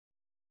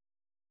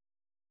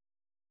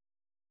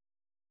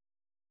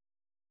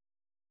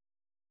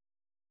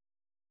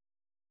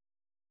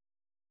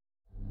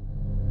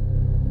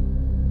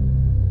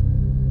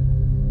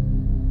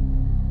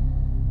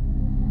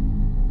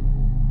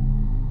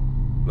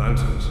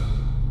Lanterns.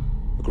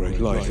 A great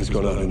light has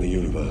gone out in the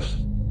universe.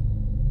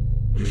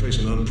 We face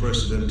an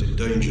unprecedented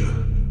danger.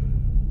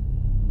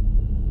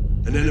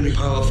 An enemy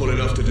powerful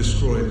enough to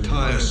destroy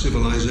entire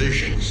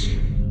civilizations.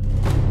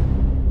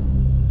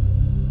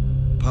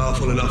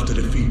 Powerful enough to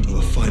defeat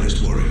our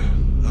finest warrior,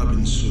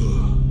 Abin Sur,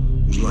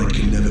 whose light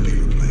can never be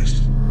replaced.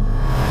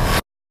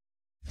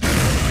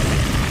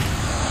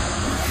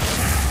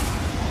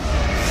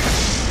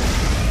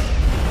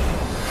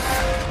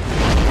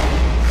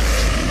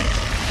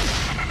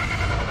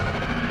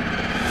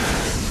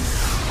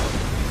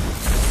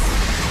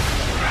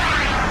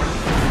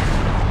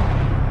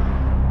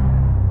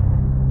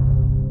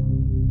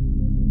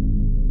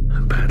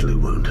 Badly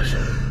wounded.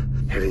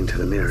 Heading to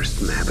the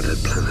nearest inhabited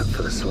planet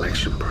for the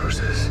selection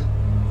process.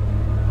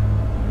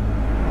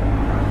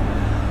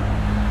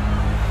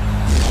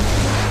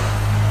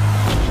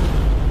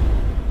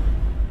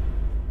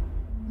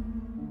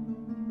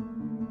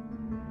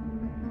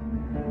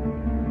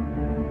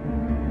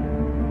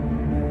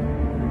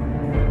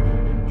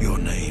 Your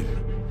name.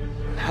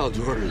 Hal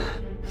Jordan.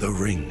 The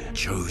ring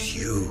chose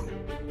you.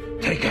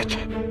 Take it.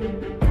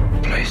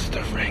 Place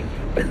the ring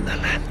in the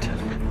lantern.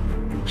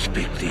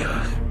 Speak the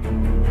oath.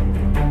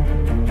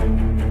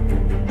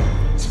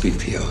 Speak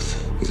the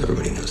oath, because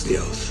everybody knows the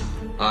oath.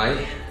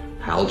 I,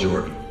 Hal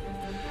Jordan,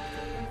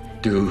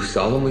 do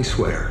solemnly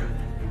swear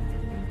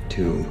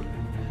to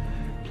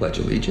pledge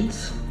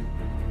allegiance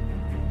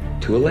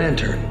to a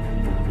lantern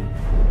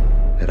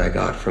that I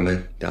got from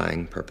a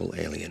dying purple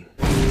alien.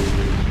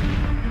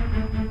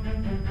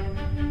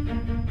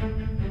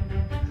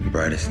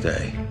 Brightest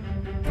day,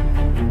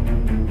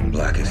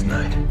 blackest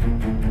night,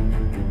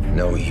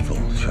 no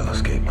evil shall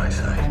escape my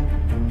sight.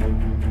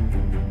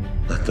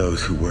 Let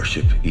those who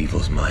worship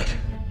evil's might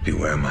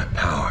beware my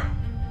power,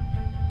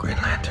 Green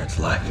Lantern's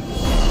light.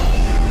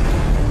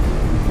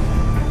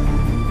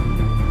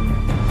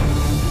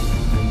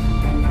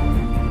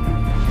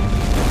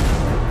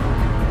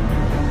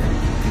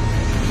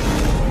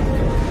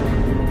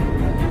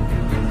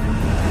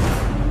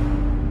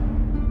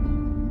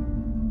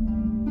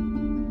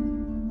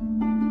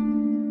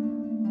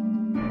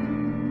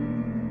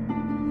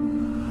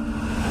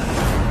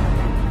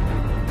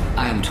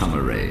 I am Tom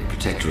Array,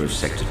 protector of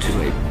Sector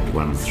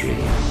 2813.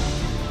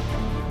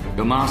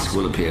 Your mask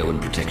will appear when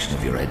protection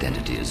of your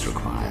identity is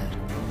required.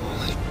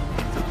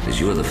 As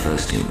you are the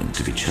first human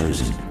to be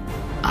chosen,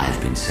 I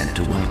have been sent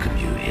to welcome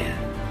you here.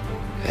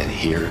 And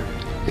here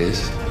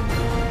is...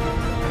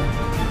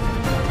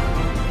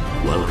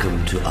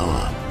 Welcome to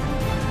Oa.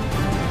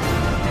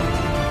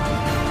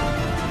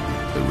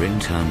 The ring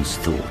turns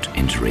thought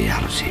into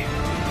reality.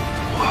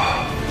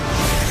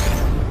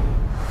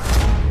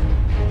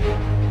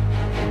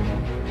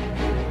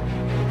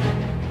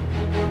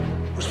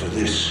 For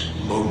this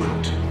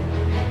moment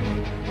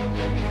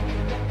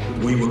that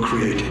we were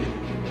created.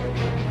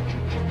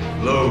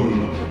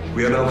 Alone,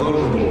 we are now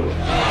vulnerable.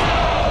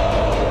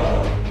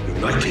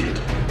 United,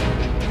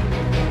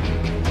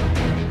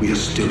 we are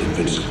still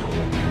invincible.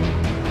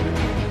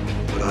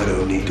 But I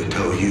don't need to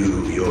tell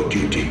you your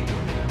duty.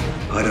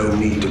 I don't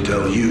need to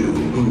tell you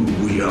who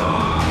we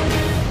are.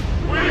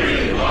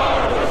 We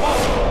are the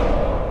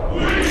Power!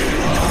 We are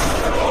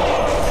the Power!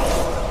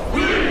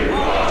 We are the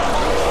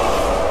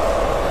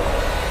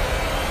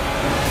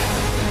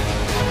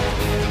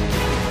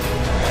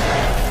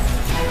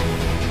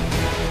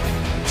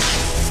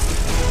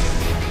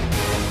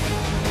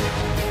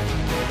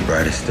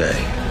Brightest day,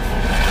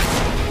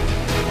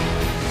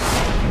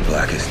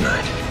 blackest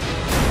night,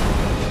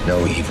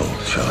 no evil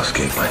shall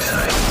escape my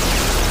sight.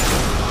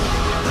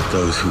 Let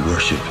those who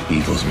worship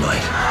evil's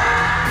might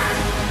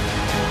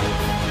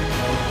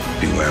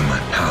beware my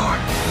power,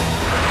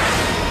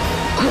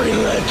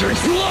 Green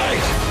Lantern's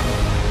light!